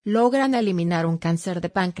Logran eliminar un cáncer de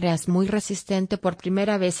páncreas muy resistente por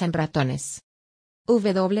primera vez en ratones.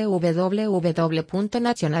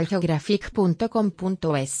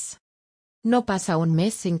 www.nationalgeographic.com.es. No pasa un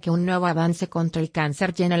mes sin que un nuevo avance contra el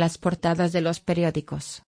cáncer llene las portadas de los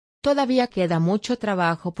periódicos. Todavía queda mucho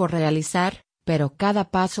trabajo por realizar, pero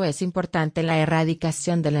cada paso es importante en la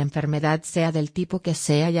erradicación de la enfermedad, sea del tipo que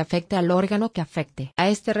sea y afecte al órgano que afecte. A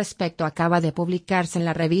este respecto acaba de publicarse en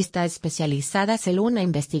la revista especializada Cell una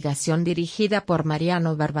investigación dirigida por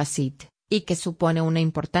Mariano Barbacid, y que supone un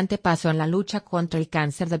importante paso en la lucha contra el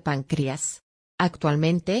cáncer de páncreas.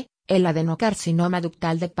 Actualmente, el adenocarcinoma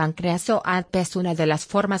ductal de páncreas o ADP es una de las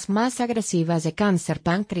formas más agresivas de cáncer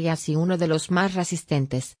páncreas y uno de los más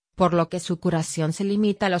resistentes, por lo que su curación se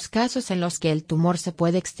limita a los casos en los que el tumor se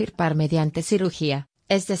puede extirpar mediante cirugía,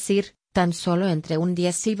 es decir, tan solo entre un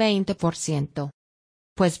 10 y 20%.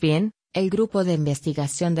 Pues bien, el grupo de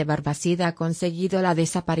investigación de Barbacid ha conseguido la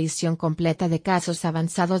desaparición completa de casos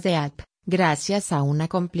avanzados de ADP, gracias a una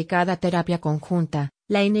complicada terapia conjunta,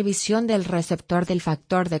 la inhibición del receptor del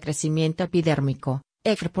factor de crecimiento epidérmico,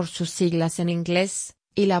 ECR por sus siglas en inglés,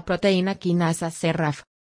 y la proteína quinasa CRAF.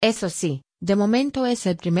 Eso sí, de momento es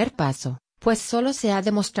el primer paso, pues solo se ha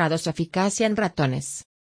demostrado su eficacia en ratones.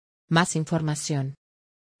 Más información.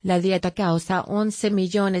 La dieta causa 11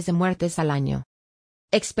 millones de muertes al año.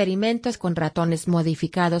 Experimentos con ratones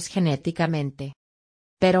modificados genéticamente.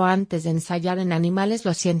 Pero antes de ensayar en animales,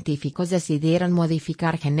 los científicos decidieron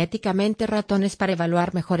modificar genéticamente ratones para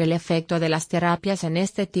evaluar mejor el efecto de las terapias en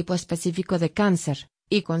este tipo específico de cáncer,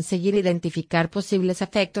 y conseguir identificar posibles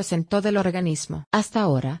efectos en todo el organismo. Hasta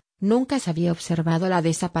ahora, nunca se había observado la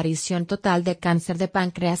desaparición total de cáncer de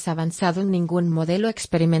páncreas avanzado en ningún modelo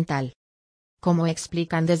experimental. Como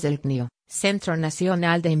explican desde el CNIO, Centro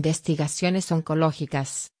Nacional de Investigaciones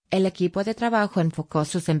Oncológicas, el equipo de trabajo enfocó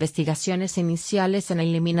sus investigaciones iniciales en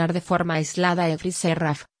eliminar de forma aislada el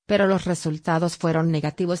CRAF, pero los resultados fueron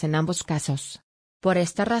negativos en ambos casos. Por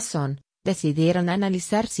esta razón, decidieron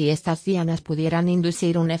analizar si estas dianas pudieran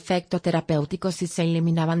inducir un efecto terapéutico si se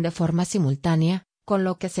eliminaban de forma simultánea, con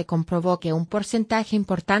lo que se comprobó que un porcentaje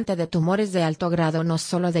importante de tumores de alto grado no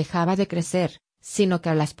solo dejaba de crecer, sino que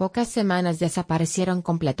a las pocas semanas desaparecieron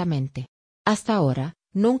completamente. Hasta ahora,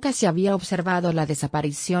 nunca se había observado la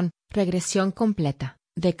desaparición, regresión completa,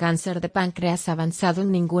 de cáncer de páncreas avanzado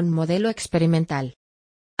en ningún modelo experimental.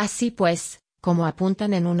 Así pues, como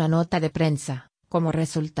apuntan en una nota de prensa, como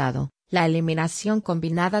resultado, la eliminación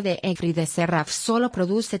combinada de ECR y de CRAF solo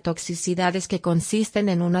produce toxicidades que consisten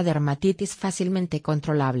en una dermatitis fácilmente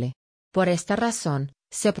controlable. Por esta razón,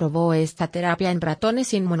 se probó esta terapia en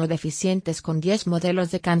ratones inmunodeficientes con 10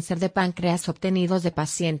 modelos de cáncer de páncreas obtenidos de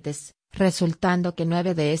pacientes, resultando que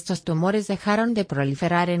 9 de estos tumores dejaron de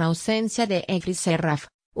proliferar en ausencia de ECR y CRAF,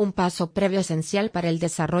 un paso previo esencial para el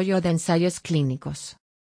desarrollo de ensayos clínicos.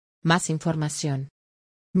 Más información.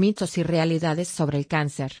 Mitos y realidades sobre el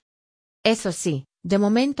cáncer. Eso sí, de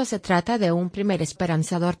momento se trata de un primer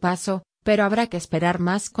esperanzador paso, pero habrá que esperar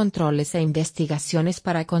más controles e investigaciones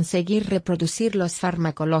para conseguir reproducirlos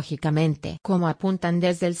farmacológicamente. Como apuntan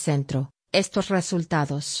desde el centro, estos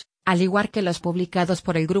resultados, al igual que los publicados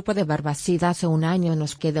por el grupo de Barbacid hace un año, en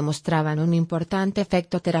los que demostraban un importante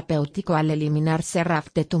efecto terapéutico al eliminar CRAF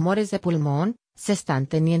de tumores de pulmón, se están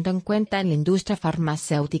teniendo en cuenta en la industria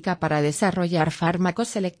farmacéutica para desarrollar fármacos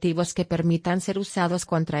selectivos que permitan ser usados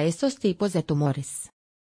contra estos tipos de tumores.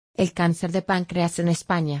 El cáncer de páncreas en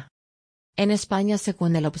España. En España,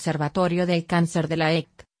 según el Observatorio del Cáncer de la EC,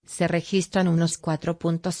 se registran unos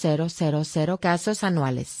 4.000 casos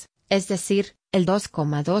anuales, es decir, el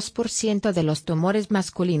 2,2% de los tumores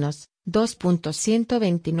masculinos,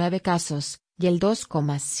 2.129 casos, y el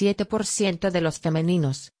 2,7% de los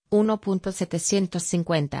femeninos,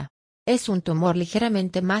 1.750. Es un tumor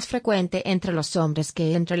ligeramente más frecuente entre los hombres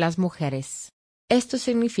que entre las mujeres. Esto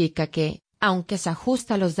significa que, aunque se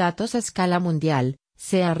ajusta a los datos a escala mundial,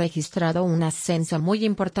 se ha registrado un ascenso muy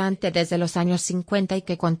importante desde los años 50 y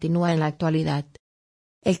que continúa en la actualidad.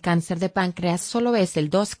 El cáncer de páncreas solo es el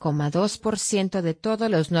 2,2% de todos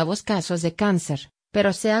los nuevos casos de cáncer,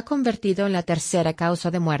 pero se ha convertido en la tercera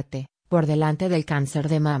causa de muerte, por delante del cáncer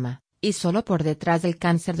de mama, y solo por detrás del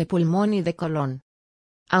cáncer de pulmón y de colon.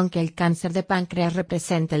 Aunque el cáncer de páncreas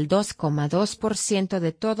representa el 2,2%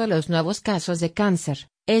 de todos los nuevos casos de cáncer,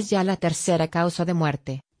 es ya la tercera causa de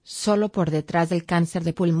muerte, solo por detrás del cáncer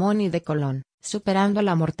de pulmón y de colon, superando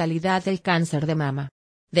la mortalidad del cáncer de mama.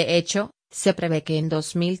 De hecho, se prevé que en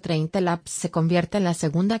 2030 el APS se convierta en la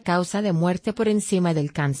segunda causa de muerte por encima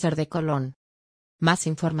del cáncer de colon. Más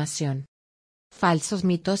información. Falsos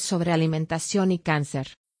mitos sobre alimentación y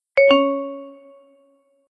cáncer.